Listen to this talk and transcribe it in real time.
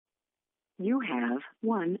You have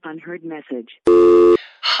one unheard message.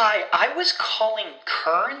 Hi, I was calling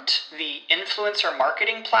Current, the influencer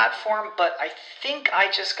marketing platform, but I think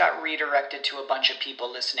I just got redirected to a bunch of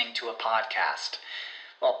people listening to a podcast.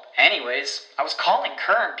 Well, anyways, I was calling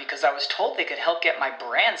Current because I was told they could help get my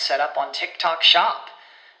brand set up on TikTok Shop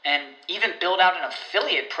and even build out an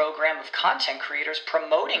affiliate program of content creators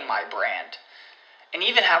promoting my brand. And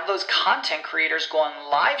even have those content creators go on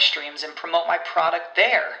live streams and promote my product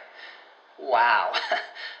there. Wow,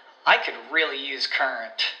 I could really use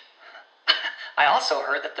Current. I also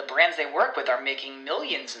heard that the brands they work with are making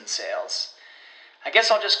millions in sales. I guess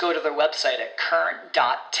I'll just go to their website at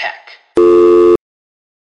current.tech.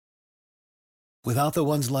 Without the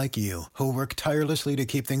ones like you, who work tirelessly to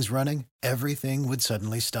keep things running, everything would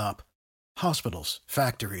suddenly stop. Hospitals,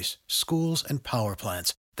 factories, schools, and power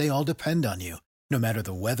plants, they all depend on you. No matter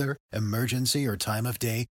the weather, emergency, or time of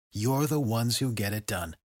day, you're the ones who get it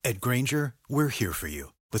done. At Grainger, we're here for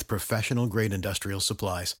you with professional-grade industrial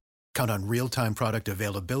supplies. Count on real-time product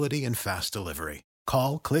availability and fast delivery.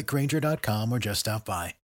 Call, click Grainger.com, or just stop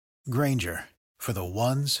by. Grainger, for the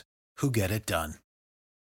ones who get it done.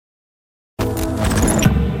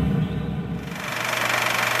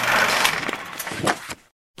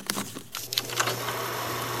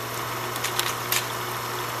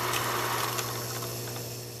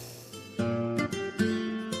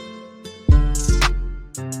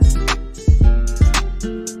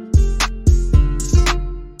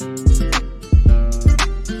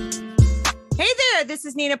 This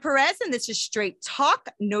is Nina Perez, and this is Straight Talk,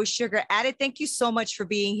 no sugar added. Thank you so much for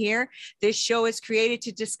being here. This show is created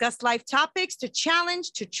to discuss life topics, to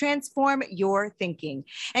challenge, to transform your thinking.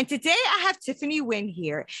 And today I have Tiffany Wynn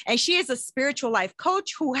here, and she is a spiritual life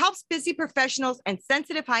coach who helps busy professionals and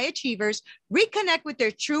sensitive high achievers reconnect with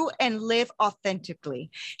their true and live authentically.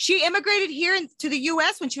 She immigrated here to the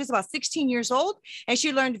U.S. when she was about 16 years old, and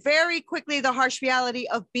she learned very quickly the harsh reality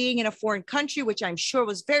of being in a foreign country, which I'm sure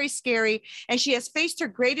was very scary. And she has faced her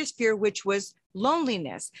greatest fear, which was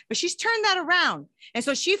loneliness, but she's turned that around. And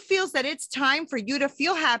so she feels that it's time for you to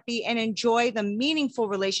feel happy and enjoy the meaningful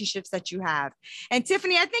relationships that you have. And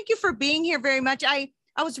Tiffany, I thank you for being here very much. I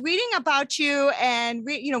was reading about you and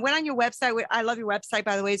went on your website. I love your website,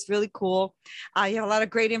 by the way. It's really cool. You have a lot of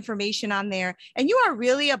great information on there, and you are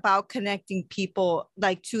really about connecting people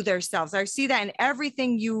like to themselves. I see that in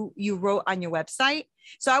everything you wrote on your website.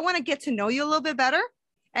 So I want to get to know you a little bit better.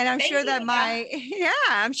 And I'm sure that my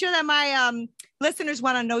listeners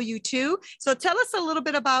want to know you too. So tell us a little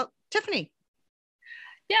bit about Tiffany.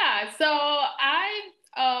 Yeah, so I'm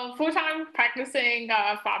a full-time practicing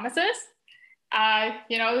pharmacist. Got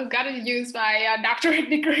to use my doctorate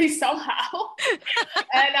degree somehow.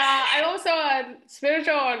 And I'm also a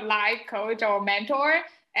spiritual life coach or mentor.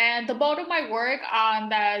 And the bulk of my work on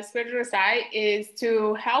the spiritual side is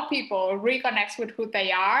to help people reconnect with who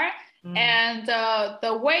they are. And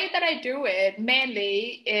the way that I do it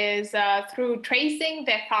mainly is through tracing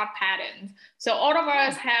their thought patterns. So all of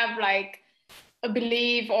us have like a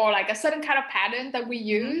belief or like a certain kind of pattern that we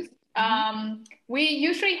use. We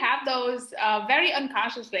usually have those very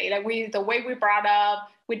unconsciously, like the way we brought up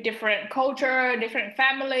with different culture, different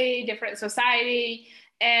family, different society,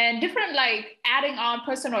 and different like adding on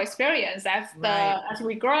personal experience as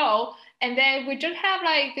we grow. And then we just have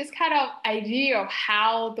like this kind of idea of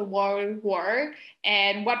how the world works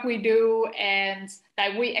and what we do, and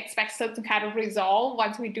that we expect certain kind of result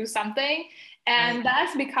once we do something. And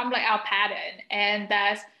that's become like our pattern, and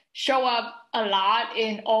that's show up a lot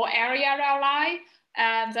in all areas of our life.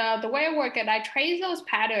 And the way I work it, I trace those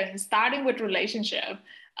patterns starting with relationship,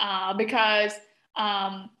 because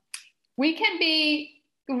we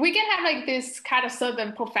can have like this kind of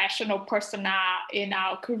certain professional persona in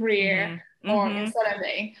our career or in certain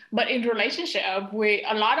thing, but in relationship,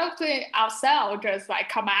 a lot of ourselves just like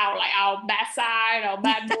come out like our bad side, our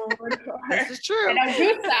bad mood, this is true, and our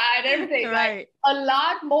good side, everything. Right. Like a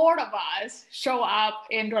lot more of us show up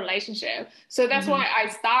in relationship. So that's why I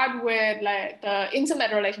start with like the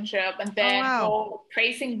intimate relationship, and then go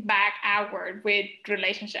tracing back outward with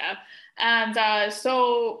relationship. And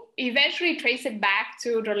so eventually trace it back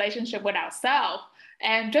to the relationship with ourselves,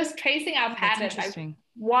 and just tracing our patterns, like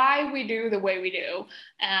why we do the way we do.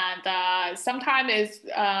 And sometimes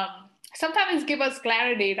it give us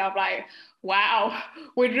clarity of like, wow,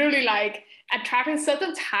 we really like attracting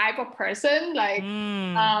certain type of person. Like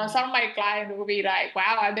some of my clients will be like,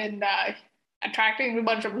 wow, I've been attracting a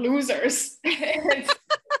bunch of losers.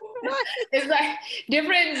 It's like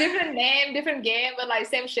different name, different game, but like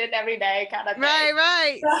same shit every day kind of thing.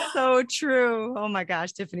 Right. So true. Oh my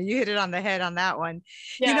gosh, Tiffany, you hit it on the head on that one.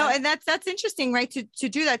 Yeah. And that's interesting, right? To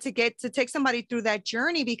do that, to take somebody through that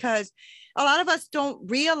journey, because a lot of us don't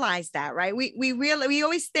realize that, right? We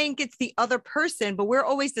always think it's the other person, but we're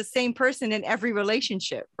always the same person in every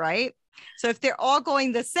relationship, right? So if they're all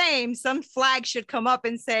going the same, some flag should come up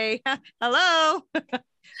and say, hello,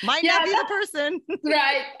 might not be the person.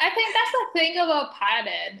 Right. I think that's the thing about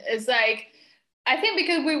pattern is like, I think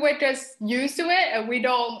because we were just used to it and we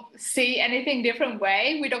don't see anything different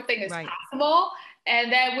way, we don't think it's possible.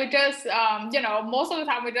 And then we just, most of the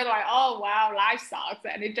time we're just like, oh, wow, life sucks.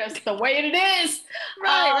 And it's just the way it is.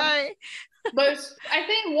 Right. But I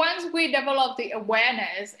think once we develop the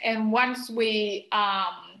awareness and once we,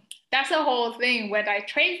 that's the whole thing, when I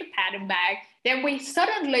trace the pattern back, then we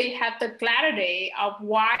suddenly have the clarity of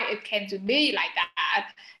why it came to be like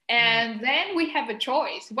that. And then we have a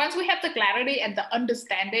choice. Once we have the clarity and the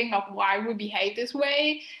understanding of why we behave this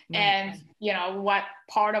way, and what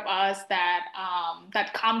part of us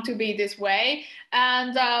that come to be this way,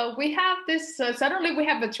 and we have this. Suddenly, we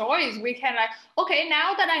have a choice. We can like, okay,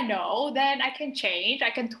 now that I know, then I can change.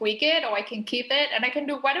 I can tweak it, or I can keep it, and I can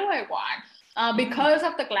do whatever I want. Because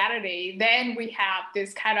of the clarity, then we have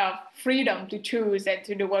this kind of freedom to choose and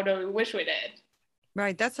to do what we wish we did.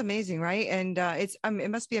 Right. That's amazing. Right. And it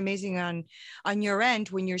must be amazing on your end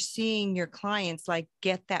when you're seeing your clients like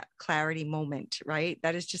get that clarity moment. Right.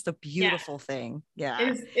 That is just a beautiful thing. Yeah.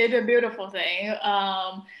 It's a beautiful thing.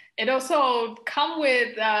 It also come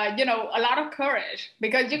with, a lot of courage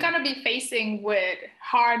because you're going to be facing with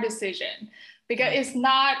hard decision because it's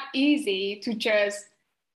not easy to just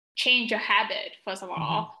change a habit, first of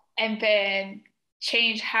all, and then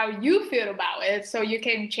change how you feel about it so you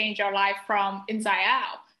can change your life from inside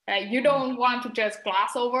out. Right? You don't want to just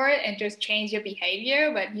gloss over it and just change your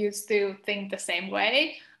behavior, but you still think the same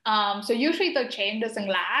way. So usually the change doesn't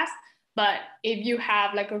last. But if you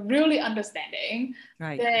have like a really understanding,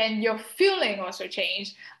 then your feeling also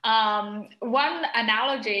change. One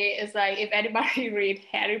analogy is like if anybody read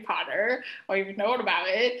Harry Potter or if you know about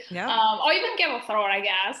it, or even Game of Thrones, I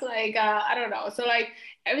guess. Like I don't know. So like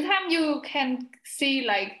every time you can see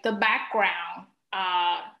like the background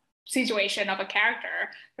situation of a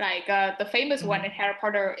character, like the famous one in Harry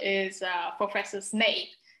Potter is Professor Snape,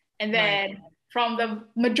 and then. From the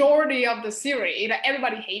majority of the series, like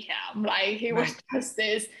everybody hate him. Like he was just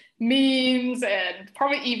this mean and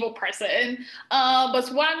probably evil person.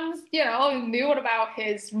 But once, knew about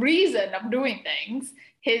his reason of doing things,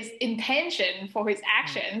 his intention for his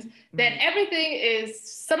actions, then everything is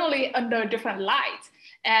suddenly under a different light.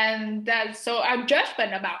 And so our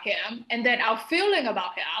judgment about him and then our feeling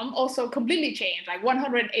about him also completely changed, like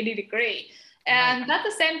 180 degrees. And that's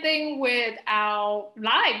the same thing with our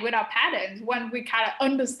life, with our patterns. When we kind of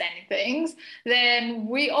understand things, then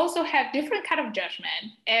we also have different kind of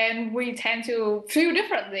judgment, and we tend to feel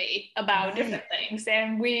differently about different things.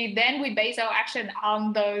 And we base our action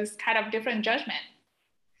on those kind of different judgment.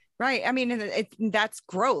 Right. I mean, that's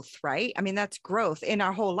growth, right? I mean, that's growth in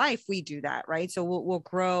our whole life. We do that, right? So we'll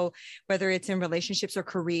grow, whether it's in relationships or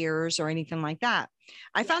careers or anything like that.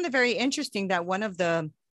 I found it very interesting that one of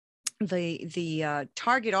the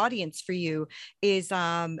target audience for you is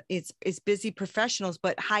busy professionals,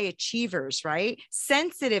 but high achievers, right?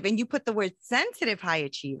 Sensitive. And you put the word sensitive high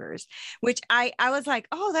achievers, which I was like,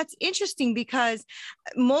 oh, that's interesting because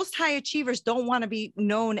most high achievers don't want to be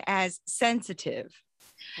known as sensitive,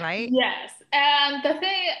 right? Yes. And the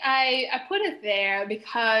thing I put it there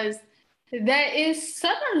because there is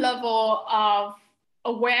certain level of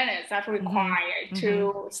awareness that's required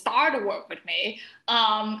to start to work with me.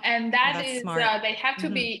 And that is they have to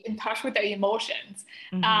be in touch with their emotions.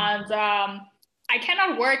 And I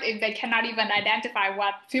cannot work if they cannot even identify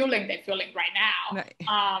what feeling they're feeling right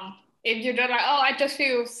now. If you're just like, oh, I just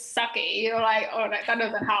feel sucky, you're like, oh, that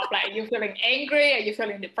doesn't help. Like you're feeling angry, or you're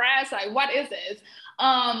feeling depressed, like what is this?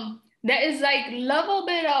 There is like a little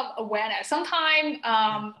bit of awareness. Sometimes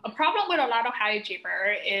a problem with a lot of high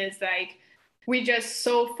achiever is like, we just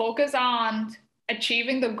so focus on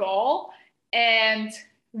achieving the goal and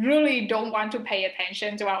really don't want to pay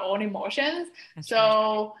attention to our own emotions.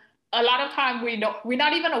 So a lot of time we're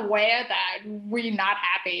not even aware that we're not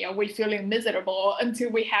happy or we're feeling miserable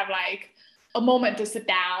until we have like a moment to sit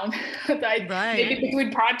down, like maybe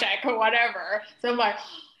between project or whatever. So I'm like,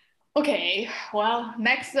 okay, well,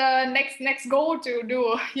 next goal to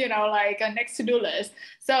do, like a next to-do list.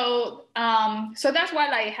 So that's why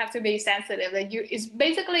like have to be sensitive. Like it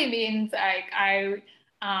basically means like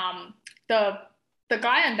the the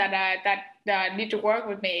client that need to work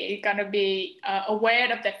with me gonna be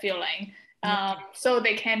aware of that feeling, so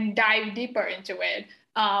they can dive deeper into it.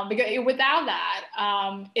 Because without that,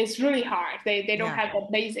 it's really hard. They don't have the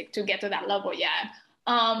basic to get to that level yet.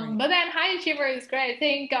 But then high achiever is great.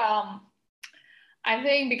 I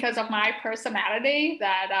think because of my personality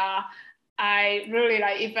that I really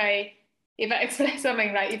like, if I explain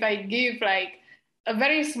something, like if I give like a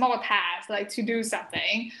very small task, like to do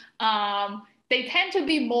something, they tend to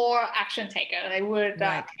be more action taker. They would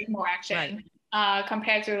take more action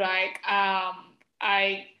compared to like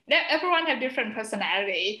everyone have different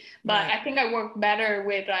personality, but I think I work better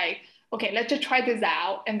with like, okay, let's just try this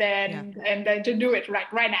out, and then just do it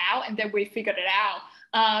right now, and then we figured it out.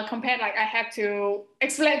 Compared, like I have to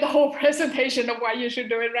explain the whole presentation of why you should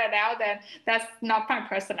do it right now, then that's not my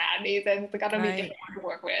personality. Then it's gotta be different to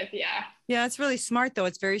work with. Yeah, it's really smart though.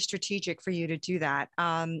 It's very strategic for you to do that.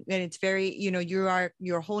 And it's very,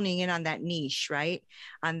 you're honing in on that niche, right?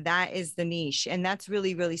 And that is the niche. And that's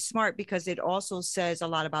really, really smart, because it also says a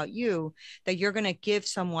lot about you, that you're going to give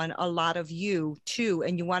someone a lot of you too.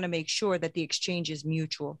 And you want to make sure that the exchange is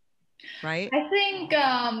mutual. Right. I think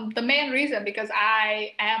the main reason, because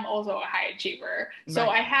I am also a high achiever, so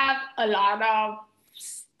I have a lot of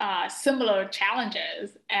similar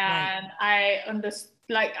challenges, and I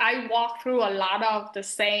walk through a lot of the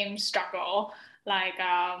same struggle. Like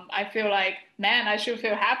I feel like, man, I should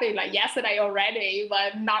feel happy like yesterday already,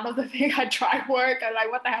 but none of the things I tried work. I'm like,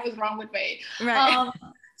 what the hell is wrong with me? Right.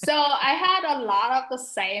 So I had a lot of the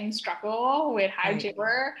same struggle with high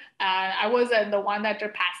achiever. I wasn't the one that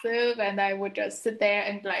just passive, and I would just sit there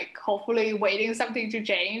and like hopefully waiting something to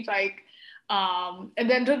change, like and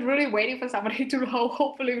then just really waiting for somebody to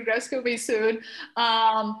hopefully rescue me soon.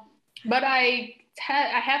 But I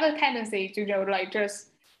have a tendency to like just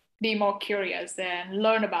be more curious and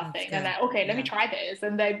learn about things, and then let me try this,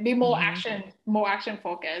 and then be more action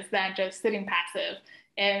focused than just sitting passive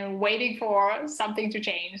and waiting for something to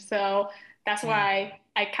change. So that's why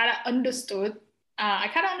I kind of understand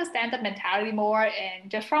the mentality more,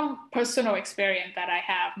 and just from personal experience that I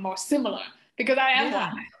have more similar, because I am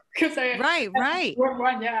one. Right. We're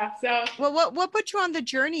one, yeah. So what put you on the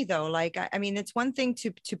journey though? Like, I mean, it's one thing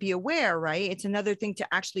to be aware, right? It's another thing to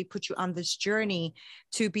actually put you on this journey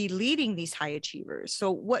to be leading these high achievers.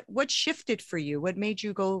 So what shifted for you? What made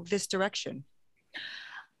you go this direction?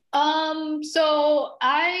 So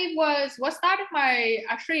what started my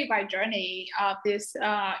journey, this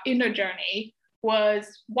inner journey,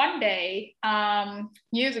 was one day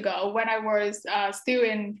years ago when I was still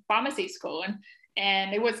in pharmacy school,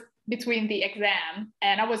 and it was between the exam,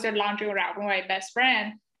 and I was just lounging around with my best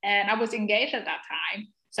friend, and I was engaged at that time.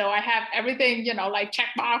 So I have everything, like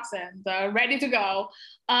checkbox and ready to go.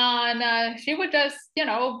 And she would just, she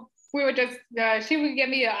would give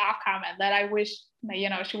me an off comment that I wish,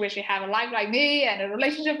 she wished she had a life like me and a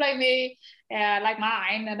relationship like me, like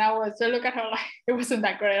mine. And I was look at her like, it wasn't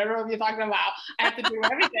that great. I don't know what you're talking about. I had to do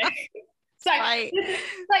everything.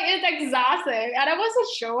 It's exhausting. And I wasn't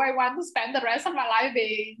sure I want to spend the rest of my life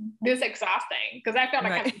being this exhausting, because I felt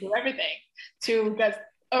like I had to do everything to just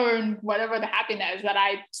earn whatever the happiness that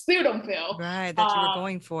I still don't feel. Right, that you were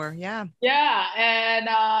going for. Yeah. Yeah.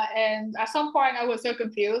 And at some point I was so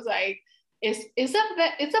confused, like, it's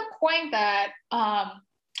a point that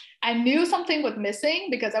I knew something was missing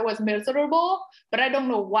because I was miserable, but I don't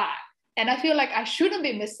know what. And I feel like I shouldn't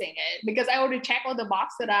be missing it because I already checked all the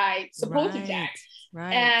boxes that I supposed to check.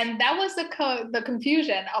 Right. And that was the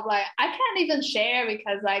confusion of like, I can't even share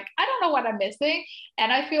because like, I don't know what I'm missing.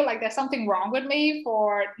 And I feel like there's something wrong with me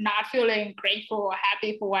for not feeling grateful or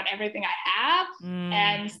happy for everything I have,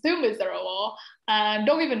 and still miserable.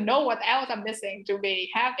 Don't even know what else I'm missing to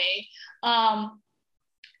be happy.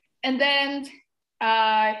 And then,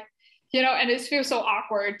 and it feels so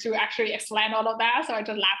awkward to actually explain all of that. So I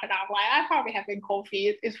just laugh it out. Like, I probably have been cold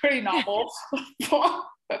feet. It's pretty normal for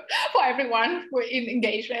everyone in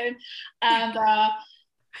engagement.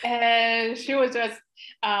 And she was just,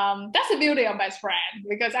 that's the beauty of best friend,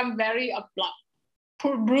 because I'm very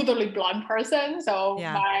brutally blunt person. So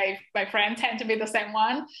my friend tend to be the same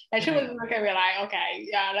one. And she was looking at me like, okay,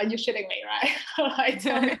 yeah, like you're shitting me, right? Like,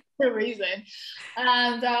 tell me the reason.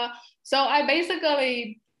 And so I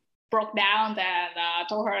basically broke down and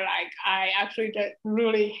told her like, I actually just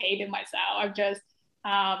really hated myself. I've just,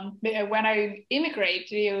 when I immigrated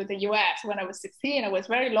to the US when I was 16, I was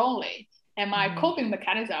very lonely. And my coping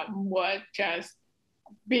mechanism was just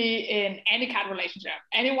be in any kind of relationship,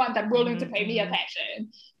 anyone that willing to pay me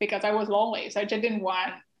attention, because I was lonely. So I just didn't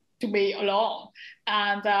want to be alone.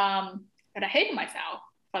 And I hated myself.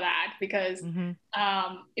 for that because Mhm.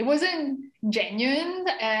 it wasn't genuine,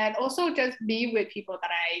 and also just be with people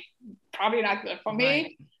that I probably not good for me.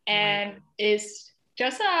 Right. And it's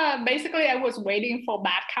just basically I was waiting for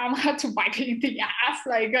bad karma to bite me in the ass,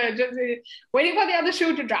 like just waiting for the other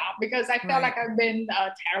shoe to drop because I felt Right. like I've been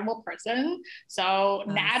a terrible person. So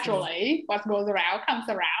I naturally, what goes around comes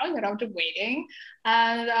around, you know, just waiting.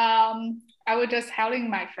 And I was just telling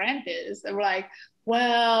my friend this. They were like,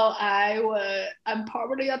 well, I'm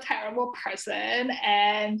probably a terrible person,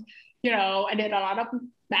 and you know, I did a lot of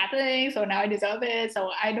bad things, so now I deserve it. So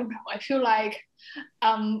I don't know. I feel like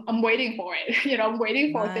I'm waiting for it. You know, I'm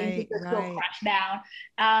waiting for things to Right, just go right. crash down.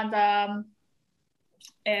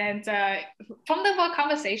 And from the whole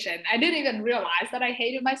conversation, I didn't even realize that I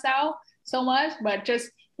hated myself so much, but just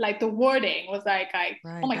like the wording was like Right,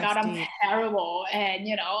 oh my God, that's I'm deep. terrible, and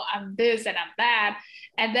you know, I'm this and I'm that.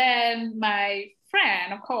 And then my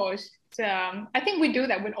friend, of course, I think we do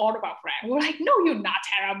that with all of our friends. We're like, no, you're not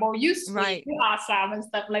terrible. You sweet, Right. you awesome, and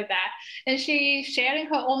stuff like that. And she sharing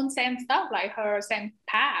her own same stuff, like her same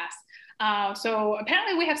past. So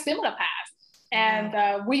apparently we have similar past,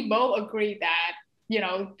 and we both agree that you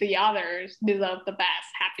know the others deserve the best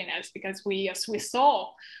happiness because we are sweet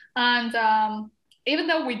soul. And even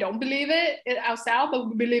though we don't believe it ourselves, but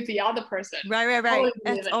we believe the other person. Right. Always believe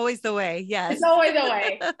That's it. always the way. Yes. It's always the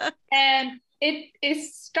way. And it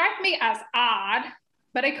struck me as odd,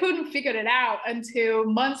 but I couldn't figure it out until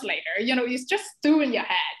months later. You know, it's just stew in your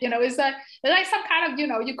head. You know, it's like some kind of, you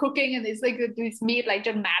know, you're cooking and it's like this meat like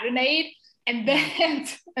just marinate, and then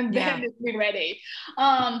it's been ready.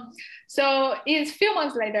 So it's a few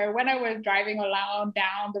months later when I was driving along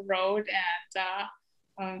down the road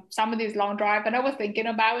and some of these long drive, and I was thinking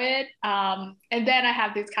about it. And then I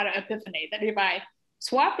have this kind of epiphany that if I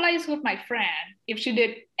swap lives with my friend, if she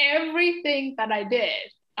did everything that I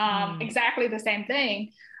did, exactly the same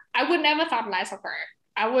thing, I would never thought less of her.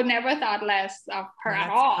 I would never thought less of her at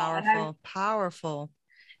all. Powerful.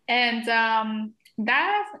 And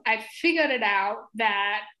that I figured it out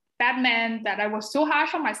that meant that I was too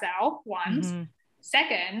harsh on myself, once. Mm-hmm.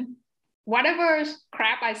 Second, whatever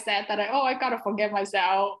crap I said that I gotta forgive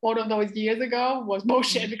myself all of those years ago was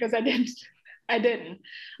bullshit because I didn't.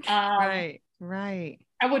 Right.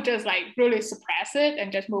 I would just like really suppress it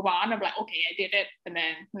and just move on. I'm like, okay, I did it, and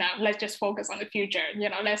then now let's just focus on the future. You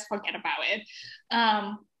know, let's forget about it.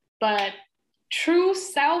 But true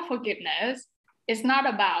self-forgiveness is not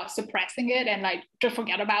about suppressing it and like just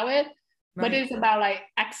forget about it, but it's about like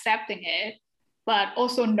accepting it, but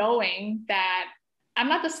also knowing that I'm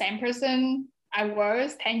not the same person I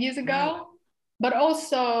was 10 years ago, but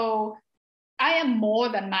also I am more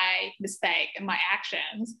than my mistake and my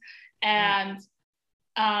actions. And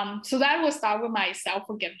so that will start with my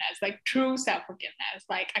self-forgiveness, like true self-forgiveness,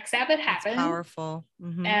 like accept it happened. That's powerful.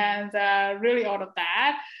 Mm-hmm. And really all of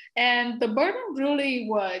that. And the burden really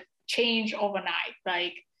would change overnight.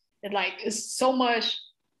 Like it's so much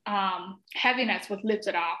heaviness was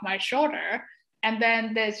lifted off my shoulder. And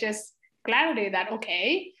then there's just clarity that,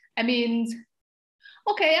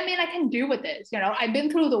 I can deal with this. You know, I've been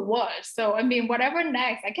through the worst. So, whatever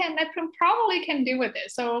next, I probably can deal with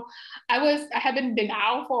it. So I have been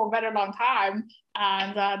denial for a very long time.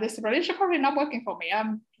 And this relationship probably not working for me.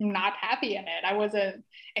 I'm not happy in it. I wasn't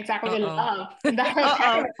exactly in love. And that was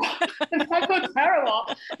terrible. That was terrible.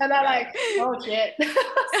 And I'm like, oh shit.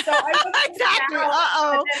 So exactly.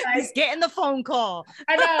 He's getting the phone call.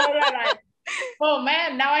 I know. Like, oh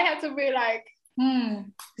man, now I have to be like,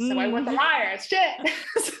 so I was a liar, shit.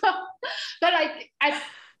 But like,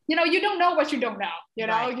 you don't know what you don't know, you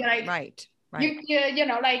know, you're like, right. You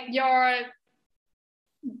know, like your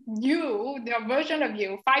version of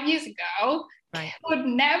you 5 years ago would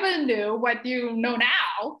never knew what you know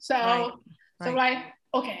now. So like,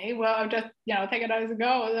 okay, well, I'll just, take it as it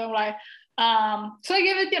goes. And I'm like, so I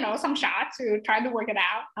give it, some shot to try to work it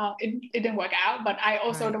out. It didn't work out, but I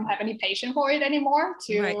also don't have any patience for it anymore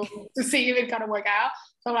to see if it's gonna work out.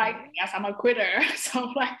 So like, yes, I'm a quitter. So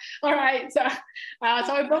I'm like, all right. So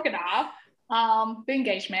I broke it off, the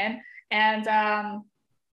engagement, and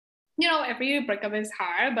every breakup is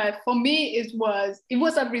hard, but for me, it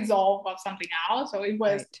was a resolve of something else. So it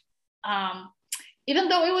was, even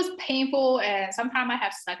though it was painful, and sometimes I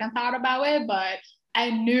have second thought about it, but I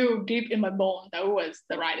knew deep in my bones that it was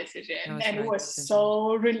the right decision, and it was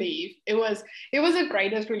so relief. It was the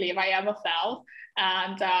greatest relief I ever felt,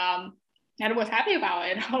 and I was happy about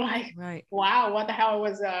it. I'm like, wow, what the hell I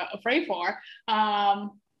was afraid for.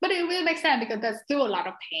 but it really makes sense because there's still a lot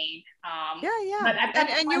of pain. Yeah. But at that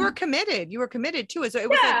And point, you were committed to it. So it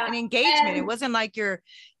was an engagement. It wasn't like you're,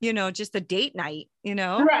 just a date night,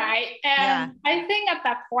 Right. And I think at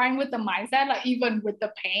that point with the mindset, like even with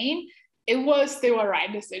the pain, it was still a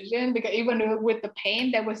right decision, because even with the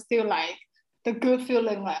pain, there was still like the good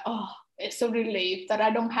feeling like, oh, it's so relief that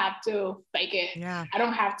I don't have to fake it. Yeah. I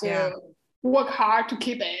don't have to work hard to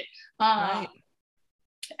keep it. Right.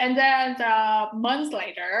 And then months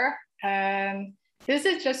later, this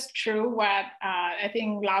is just true what I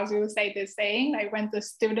think Lao Tzu say this saying, like when the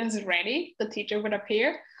student is ready, the teacher would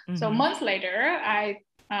appear. Mm-hmm. So months later, I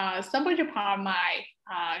stumbled upon my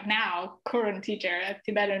now current teacher, a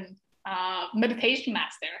Tibetan meditation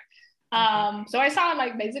master. So I saw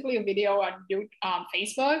like basically a video on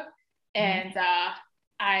Facebook, and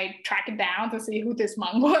I tracked it down to see who this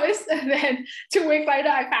monk was. And then 2 weeks later,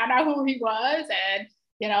 I found out who he was, and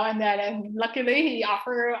and luckily he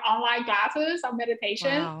offered online classes on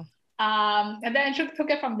meditation. Wow. And then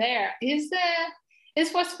took it from there.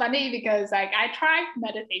 It was funny because like I tried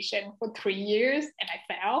meditation for 3 years and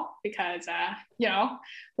I failed because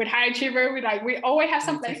with high achiever we always have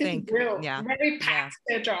something to do. Yeah. Very packed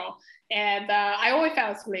schedule. And I always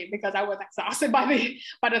fell asleep because I was exhausted by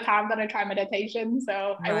the time that I tried meditation.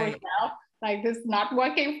 So I always felt like this is not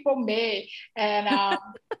working for me. And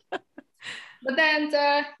but then,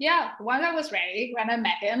 once I was ready, when I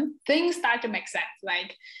met him, things started to make sense.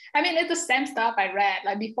 Like, I mean, it's the same stuff I read.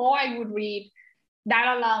 Like before I would read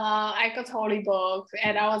Dalai Lama, Eckhart Tolle books,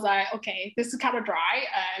 and I was like, okay, this is kind of dry.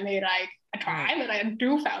 I mean, like, I tried, but I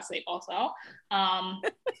do fall asleep also. But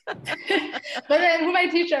then with my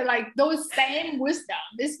teacher, like those same wisdom,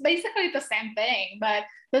 it's basically the same thing, but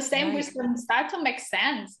the same wisdom start to make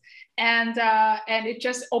sense. And it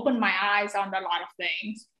just opened my eyes on a lot of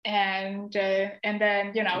things. And then,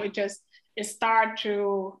 it started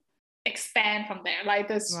to expand from there. Like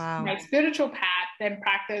this, my spiritual path and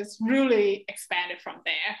practice really expanded from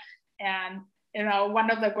there. And, one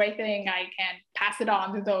of the great things I can pass it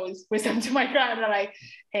on to those wisdom to my clients are like,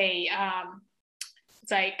 hey,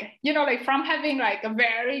 it's like, like from having like a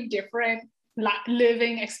very different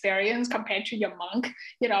living experience compared to your monk,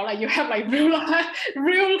 like you have like real life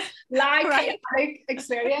chaotic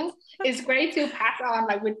experience. It's great to pass on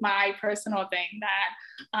like with my personal thing that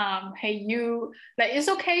hey, like it's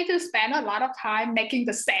okay to spend a lot of time making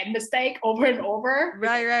the same mistake over and over.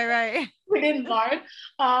 Right. We didn't learn,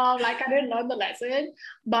 like I didn't learn the lesson,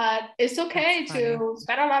 but it's okay to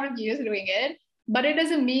spend a lot of years doing it. But it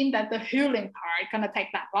doesn't mean that the healing part gonna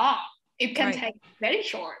take that long. It can take very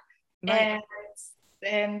short. Right.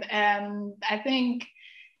 And I think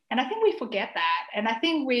we forget that, and I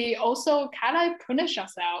think we also kind of punish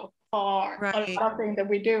ourselves for a lot of things that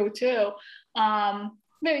we do too.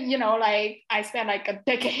 Like I spent like a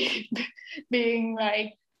decade being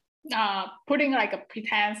like putting like a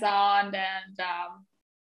pretense on, and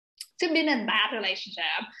to being in a bad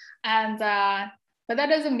relationship, and but that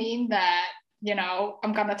doesn't mean that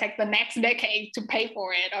I'm gonna take the next decade to pay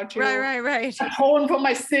for it or to atone for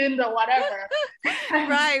my sins or whatever.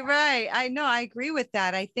 Right. I know. I agree with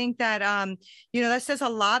that. I think that, that says a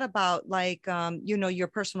lot about like, your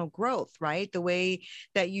personal growth, right? The way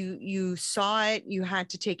that you saw it, you had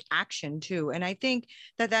to take action too. And I think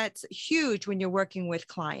that that's huge when you're working with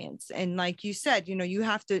clients. And like you said, you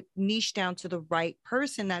have to niche down to the right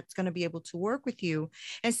person that's going to be able to work with you,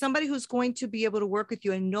 and somebody who's going to be able to work with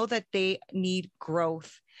you and know that they need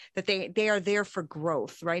growth, that they are there for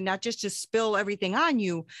growth, right? Not just to spill everything on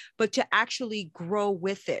you, but to actually grow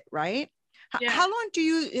with it, right? How long do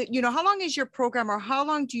how long is your program, or how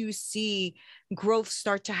long do you see growth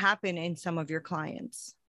start to happen in some of your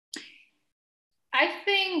clients? I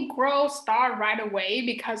think growth start right away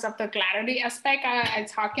because of the clarity aspect I'm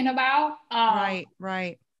talking about.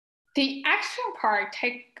 Right. The action part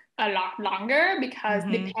take a lot longer because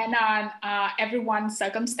depend on everyone's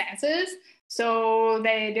circumstances. So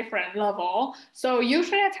they're different level. So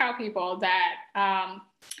usually I tell people that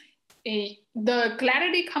the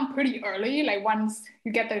clarity come pretty early. Like once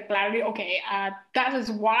you get the clarity, okay, that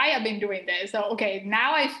is why I've been doing this. So okay,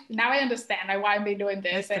 now I understand like why I've been doing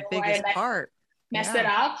this. That's the biggest part. Messed it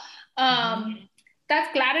up.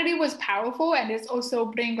 That clarity was powerful, and it's also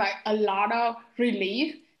bring like a lot of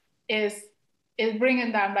relief. Is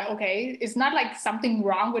bringing them like, okay, it's not like something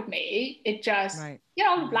wrong with me. It just,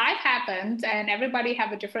 life happens, and everybody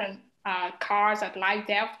have a different cards that life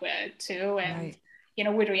dealt with too. And,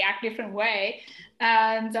 we react different way.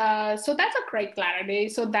 And so that's a great clarity.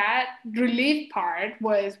 So that relief part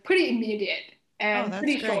was pretty immediate and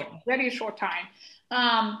pretty short, very short time.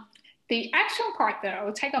 The action part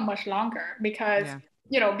though take a much longer because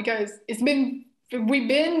because we've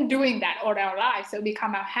been doing that all our lives, so it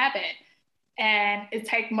become a habit, and it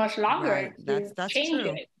takes much longer Right. to That's change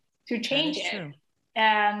true. it, to That change is it. true.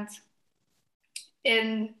 And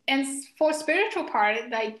for spiritual part,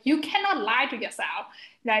 like you cannot lie to yourself.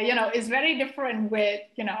 Like, it's very different with,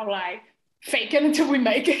 like fake it until we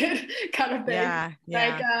make it kind of thing. Yeah,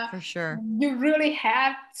 Like for sure. you really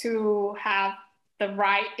have to have the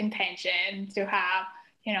right intention to have,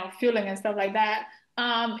 feeling and stuff like that.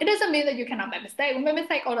 It doesn't mean that you cannot make mistakes. We make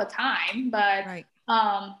mistakes all the time, but Right.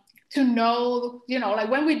 to know, like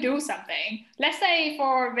when we do something, let's say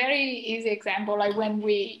for a very easy example, like when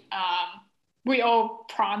we all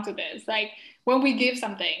prone to this, like when we give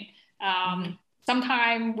something,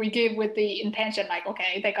 sometimes we give with the intention, like,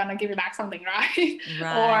 okay, they're gonna give you back something, right?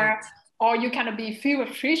 Right. or you kind of feel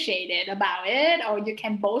appreciated about it, or you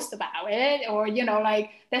can boast about it, or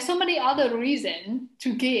like there's so many other reasons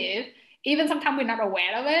to give, even sometimes we're not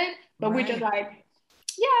aware of it, but we just like,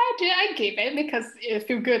 yeah, I give it because it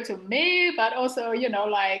feels good to me, but also,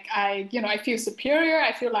 like I feel superior.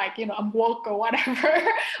 I feel like, I'm woke or whatever,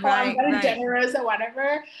 or I'm very generous or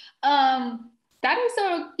whatever. That is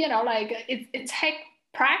like it takes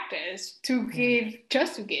practice to give,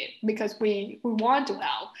 just to give, because we want to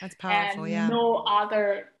help. That's powerful. And no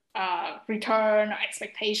other return or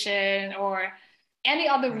expectation or any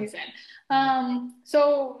other reason.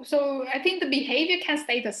 So I think the behavior can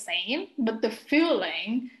stay the same, but the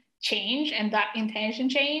feeling change and that intention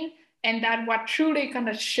change, and that what truly kind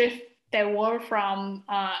of shift their world from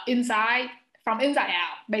inside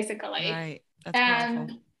out, basically. Right. That's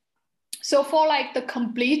powerful. So for like the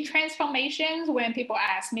complete transformations, when people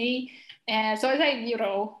ask me, and so I say,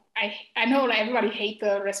 I know like everybody hates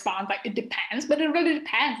the response, like it depends, but it really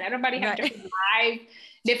depends. Everybody has different life,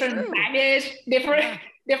 different baggage,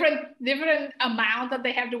 different amount that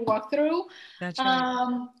they have to work through. That's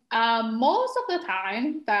right. Most of the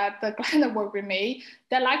time that the client that work with me,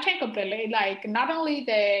 their life change completely. Like not only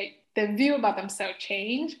the view about themselves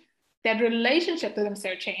change, their relationship to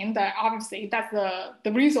themselves change. That obviously that's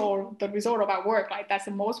the result of our work. Like that's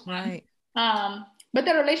the most one. Right. But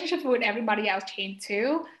the relationship with everybody else change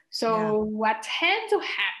too. So what tends to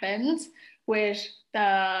happen with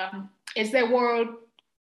is their world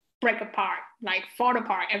break apart, like fall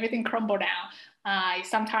apart, everything crumble down.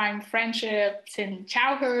 Sometimes friendships in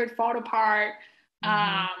childhood fall apart.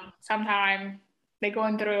 Sometimes they're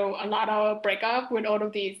going through a lot of breakup with all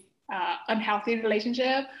of these unhealthy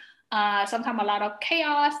relationships. Sometimes a lot of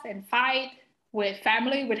chaos and fight with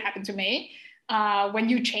family, which happened to me. When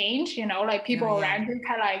you change, like people around you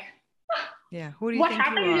kind of like, who do you what think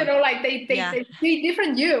happened? You are? Like they see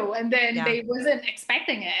different you, and then they wasn't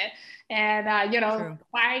expecting it, and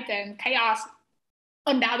fight and chaos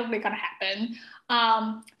undoubtedly gonna happen.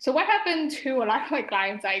 So what happened to a lot of my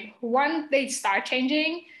clients? Like once they start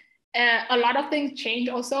changing, a lot of things change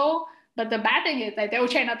also. But the bad thing is that they will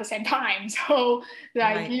change at the same time. So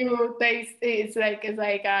like it's like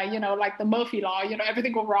like the Murphy law,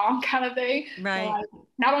 everything go wrong kind of thing. Right. So, like,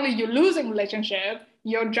 not only you losing relationship,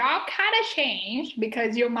 your job kind of changed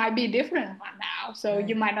because you might be different one now. So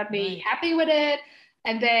you might not be happy with it.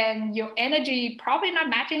 And then your energy probably not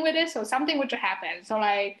matching with it. So something would happen. So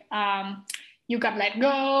like you got let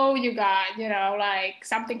go, you got, like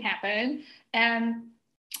something happened. And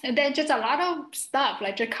then just a lot of stuff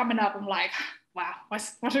like just coming up. I'm like, wow,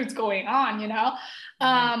 what is going on,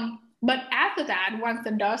 But after that, once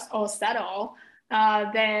the dust all settle,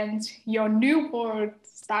 then your new world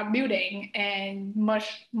start building and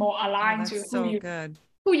much more aligned to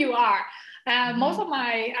who you are. Most of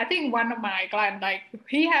I think one of my clients, like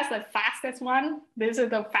he has the fastest one. This is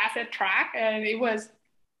the fastest track. And he was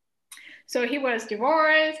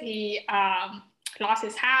divorced. He lost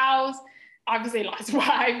his house. Obviously lost his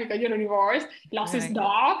wife because divorced, lost his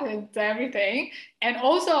dog and everything. And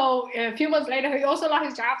also a few months later, he also lost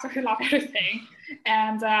his job, so he lost everything.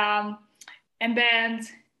 And then,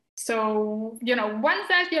 so, once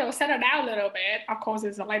that, settled down a little bit, of course,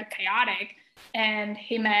 it's a little chaotic. And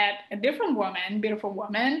he met a different woman, beautiful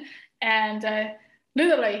woman. And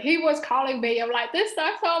literally, he was calling me. I'm like, this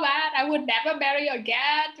sucks so bad. I would never marry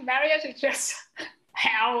again. Marriage is just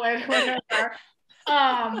hell and whatever.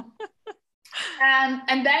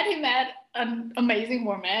 And then he met an amazing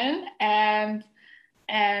woman, and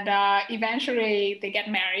eventually they get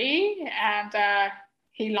married, and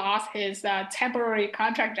he lost his temporary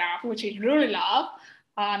contract job, which he really loved,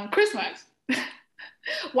 on Christmas.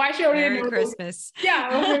 Why she already Merry know Christmas.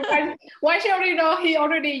 Yeah, why she already know he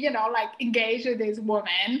already, like engaged with this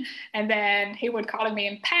woman, and then he would calling me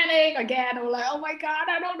in panic again. I'm like, oh my God,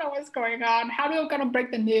 I don't know what's going on. How do I gonna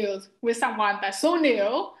break the news with someone that's so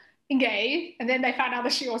new, engaged, and then they found out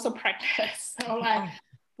that she also pregnant. So like,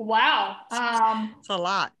 wow, it's a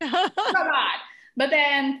lot. a lot. But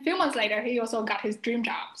then a few months later, he also got his dream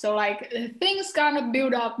job. So like things gonna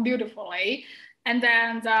build up beautifully, and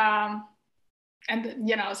then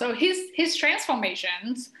so his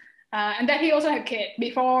transformations, and then he also had kids.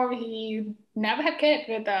 Before he never had kids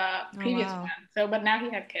with the previous one. So but now he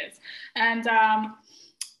had kids, and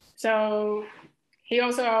so he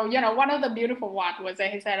also, one of the beautiful one was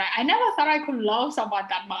that he said, I never thought I could love someone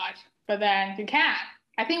that much, but then you can.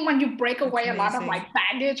 I think when you break away a lot of like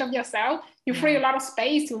baggage of yourself, you free a lot of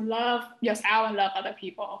space to love yourself and love other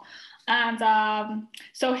people. And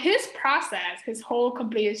so his process, his whole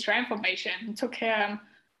complete transformation took him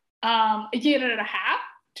a year and a half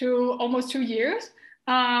to almost 2 years.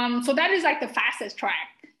 So that is like the fastest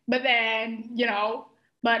track. But then,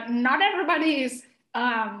 but not everybody is,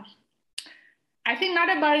 I think not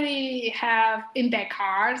everybody have in their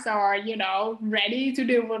cars or, ready to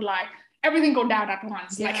deal with like everything go down at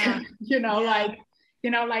once. Like,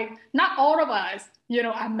 like not all of us,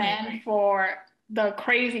 are meant for the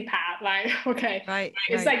crazy path. Like, okay,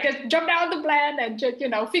 it's like just jump down the plane and just,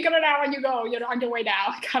 figure it out when you go, on your way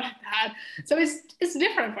down, kind of that. So it's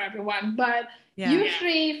different for everyone, but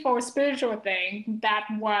usually for spiritual thing, that's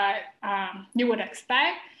what you would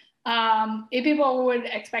expect. If people would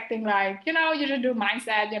expecting like, you should do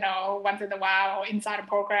mindset, once in a while inside a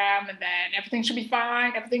program, and then everything should be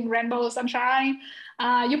fine, everything rainbow sunshine.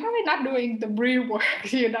 You're probably not doing the real work,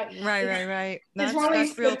 Right.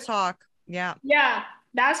 That's real talk. Yeah,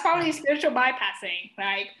 that's probably spiritual bypassing.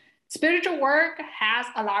 Like spiritual work has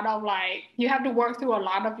a lot of like, you have to work through a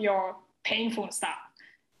lot of your painful stuff.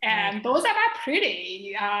 And those are not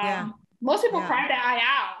pretty. Most people cry their eye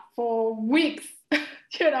out for weeks.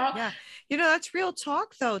 That's real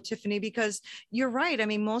talk though, Tiffany, because you're right. I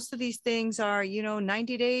mean, most of these things are,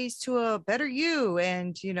 90 days to a better you,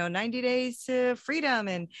 and 90 days to freedom,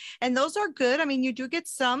 and those are good. I mean, you do get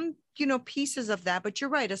some pieces of that, but you're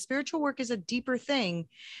right, a spiritual work is a deeper thing.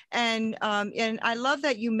 And I love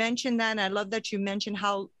that you mentioned that, and I love that you mentioned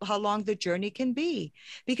how long the journey can be,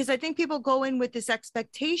 because I think people go in with this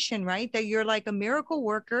expectation, right, that you're like a miracle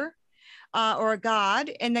worker or a God,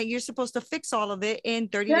 and that you're supposed to fix all of it in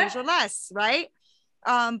 30 days or less, right?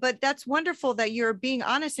 But that's wonderful that you're being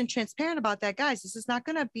honest and transparent about that. Guys, this is not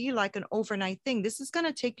going to be like an overnight thing. This is going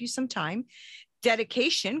to take you some time,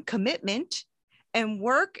 dedication, commitment, and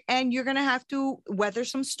work, and you're going to have to weather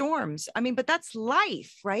some storms. I mean, but that's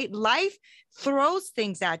life, right? Life throws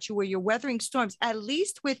things at you where you're weathering storms. At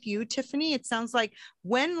least with you, Tiffany, it sounds like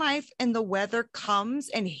when life and the weather comes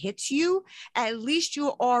and hits you, at least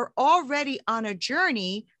you are already on a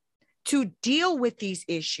journey to deal with these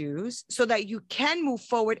issues so that you can move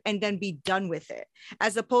forward and then be done with it,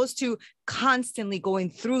 as opposed to constantly going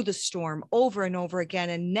through the storm over and over again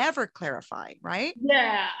and never clarifying, right?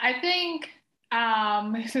 Yeah, I think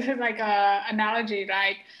this is like a analogy,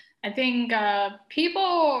 like I think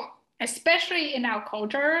people, especially in our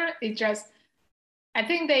culture, I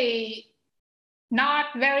think they not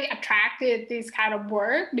very attracted this kind of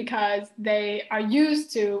work because they are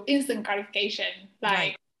used to instant gratification,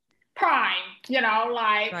 like Prime,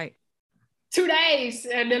 like 2 days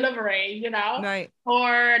delivery,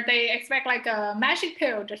 or they expect like a magic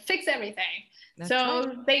pill to fix everything.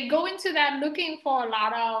 They go into that looking for a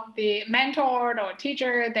lot of the mentor or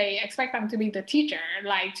teacher. They expect them to be the teacher,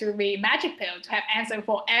 like to be magic pill, to have answer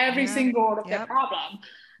for every single of their problem,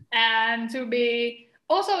 and to be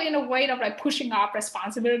also in a way of like pushing off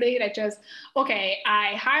responsibility. That just, okay,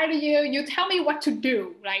 I hired you, you tell me what to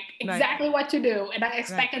do, like exactly what to do, and I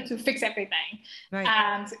expect it to fix everything.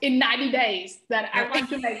 And in 90 days that I want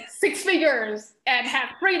to make 6 figures and have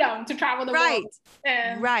freedom to travel the world.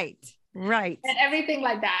 And, and everything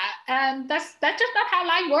like that. And that's just not how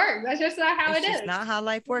life works. That's just not how it is. It's just not how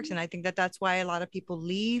life works. And I think that's why a lot of people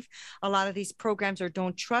leave a lot of these programs or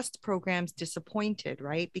don't trust programs disappointed,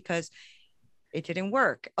 right? Because it didn't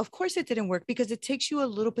work. Of course it didn't work, because it takes you a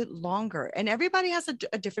little bit longer, and everybody has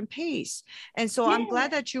a different pace. And so I'm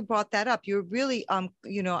glad that you brought that up. You're really,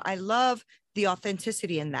 I love the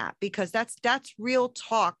authenticity in that, because that's real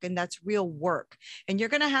talk and that's real work. And you're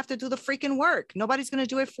going to have to do the freaking work. Nobody's going to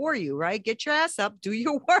do it for you, right? Get your ass up, do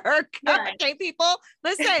your work. Okay, people,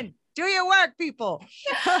 listen. Do your work, people.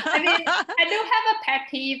 I mean, I do have a pet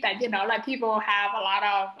peeve that, like people have a lot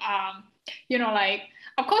of, like,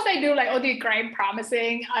 of course, they do like all the great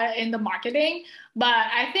promising in the marketing, but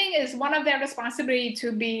I think it's one of their responsibility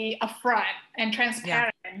to be upfront and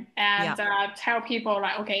transparent and tell people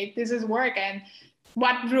like, okay, this is work and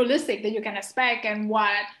what realistic that you can expect and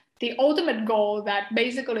what the ultimate goal that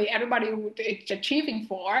basically everybody is achieving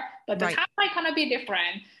for, but the timeline gonna be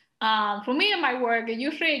different. For me and my work, I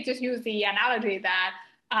usually just use the analogy that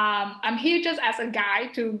I'm here just as a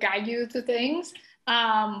guide to guide you to things.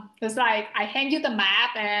 It's like I hand you the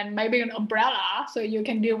map and maybe an umbrella so you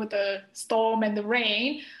can deal with the storm and the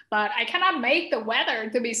rain, but I cannot make the weather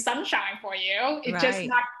to be sunshine for you. It's just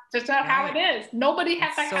not how it is. Nobody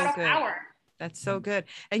has that kind of power. That's so good.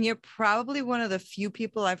 And you're probably one of the few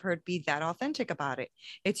people I've heard be that authentic about it.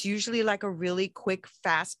 It's usually like a really quick,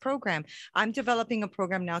 fast program. I'm developing a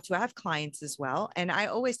program now too. I have clients as well. And I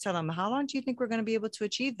always tell them, how long do you think we're going to be able to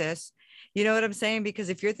achieve this? You know what I'm saying? Because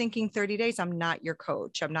if you're thinking 30 days, I'm not your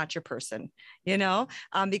coach. I'm not your person, you know,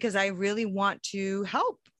 because I really want to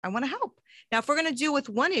help. I want to help. Now, if we're going to deal with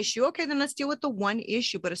one issue, okay, then let's deal with the one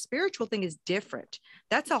issue. But a spiritual thing is different.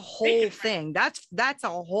 That's a whole thing. That's a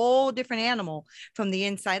whole different animal from the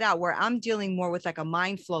inside out, where I'm dealing more with like a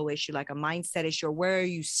mind flow issue, like a mindset issue, or where are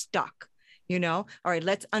you stuck? You know, all right,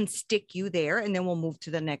 let's unstick you there, and then we'll move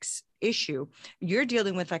to the next issue. You're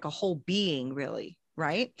dealing with like a whole being, really.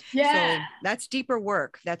 Right? Yeah. So that's deeper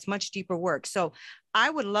work. That's much deeper work. So I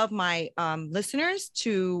would love my listeners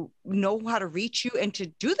to know how to reach you and to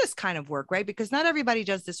do this kind of work, right? Because not everybody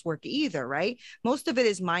does this work either, right? Most of it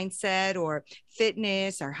is mindset or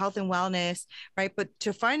fitness or health and wellness, right? But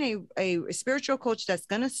to find a spiritual coach that's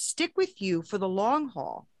going to stick with you for the long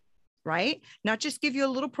haul, right? Not just give you a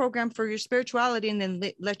little program for your spirituality and then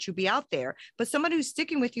let you be out there, but somebody who's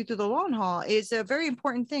sticking with you through the long haul is a very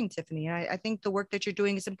important thing, Tiffany. I think the work that you're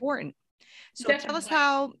doing is important. So Definitely.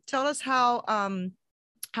 tell us how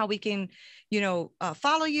we can,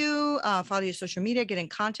 follow you, follow your social media, get in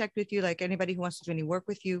contact with you, like anybody who wants to do any work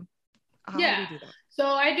with you. How do we do that? So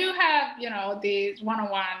I do have, the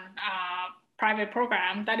one-on-one private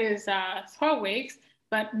program that is 12 weeks,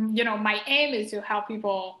 but, my aim is to help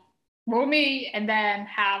people with me and then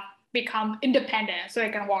become independent so they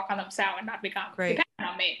can walk on themselves and not become dependent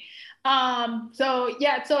on me. So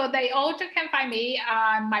they also can find me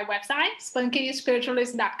on my website,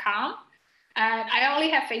 spunkyspiritualist.com. And I only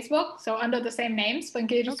have Facebook, so under the same name,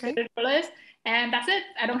 Spunky Spiritualist. And that's it.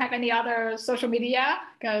 I don't have any other social media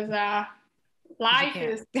because life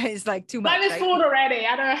is like too much. Life is full already.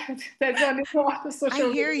 There's only social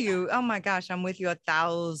I hear you. Oh my gosh, I'm with you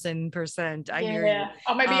 1,000%. I hear you.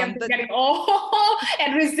 Or maybe I'm just getting old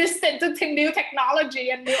and resistant to new technology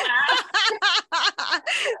and new apps.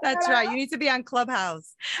 That's right. You need to be on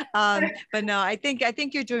Clubhouse. But no, I think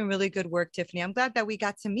you're doing really good work, Tiffany. I'm glad that we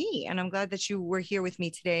got to meet, and I'm glad that you were here with me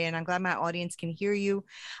today, and I'm glad my audience can hear you,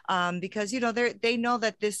 because they know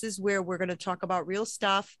that this is where we're going to talk about real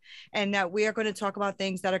stuff, and that we are going to talk about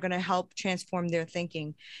things that are going to help transform their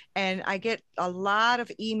thinking. And I get a lot of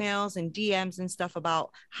emails and DMs and stuff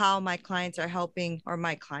about how my clients are helping, or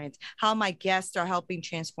how my guests are helping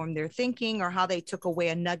transform their thinking, or how they took away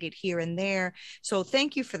a nugget here and there. So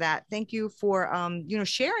thank you for that. Thank you for,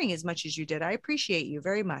 sharing as much as you did. I appreciate you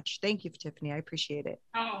very much. Thank you, Tiffany. I appreciate it.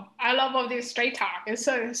 Oh, I love all this straight talk. It's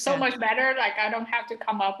so much better. Like, I don't have to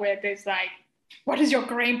come up with this, like, what is your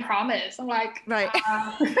grand promise? I'm like, right.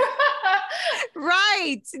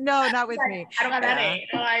 Right. No, not with me. I don't have any.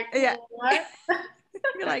 I'm like, what?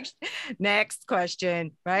 You're like, next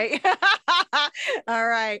question, right? All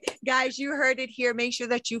right, guys, you heard it here. Make sure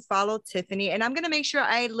that you follow Tiffany, and I'm going to make sure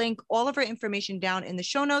I link all of her information down in the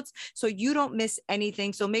show notes so you don't miss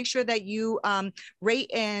anything. So make sure that you rate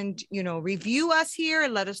and review us here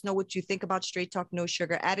and let us know what you think about Straight Talk No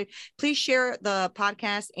Sugar Added. Please share the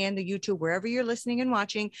podcast and the YouTube wherever you're listening and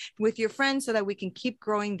watching with your friends so that we can keep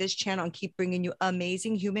growing this channel and keep bringing you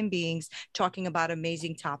amazing human beings talking about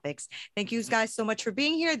amazing topics. Thank you guys so much for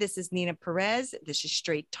being here. This is Nina Perez. This is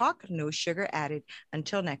Straight Talk, No Sugar Added.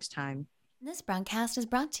 Until next time. This broadcast is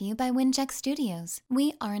brought to you by Winject Studios.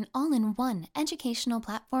 We are an all-in-one educational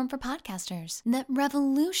platform for podcasters that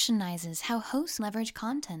revolutionizes how hosts leverage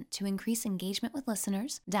content to increase engagement with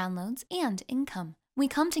listeners, downloads, and income. We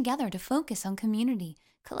come together to focus on community,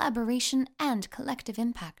 collaboration, and collective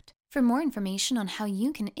impact. For more information on how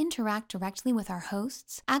you can interact directly with our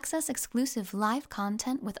hosts, access exclusive live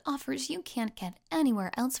content with offers you can't get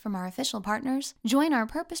anywhere else from our official partners, join our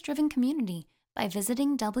purpose-driven community by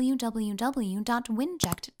visiting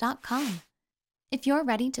www.winject.com. If you're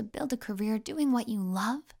ready to build a career doing what you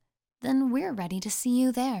love, then we're ready to see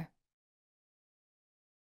you there.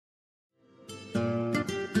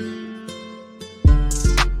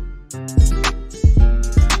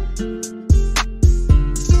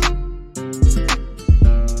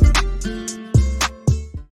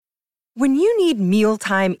 need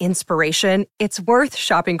mealtime inspiration, it's worth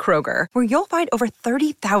shopping Kroger, where you'll find over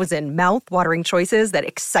 30,000 mouth-watering choices that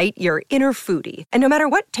excite your inner foodie. And no matter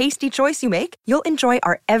what tasty choice you make, you'll enjoy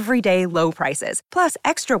our everyday low prices, plus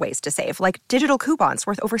extra ways to save, like digital coupons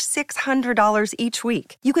worth over $600 each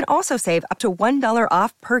week. You can also save up to $1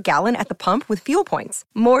 off per gallon at the pump with fuel points.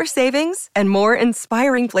 More savings and more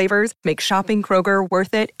inspiring flavors make shopping Kroger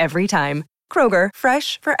worth it every time. Kroger,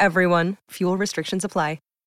 fresh for everyone. Fuel restrictions apply.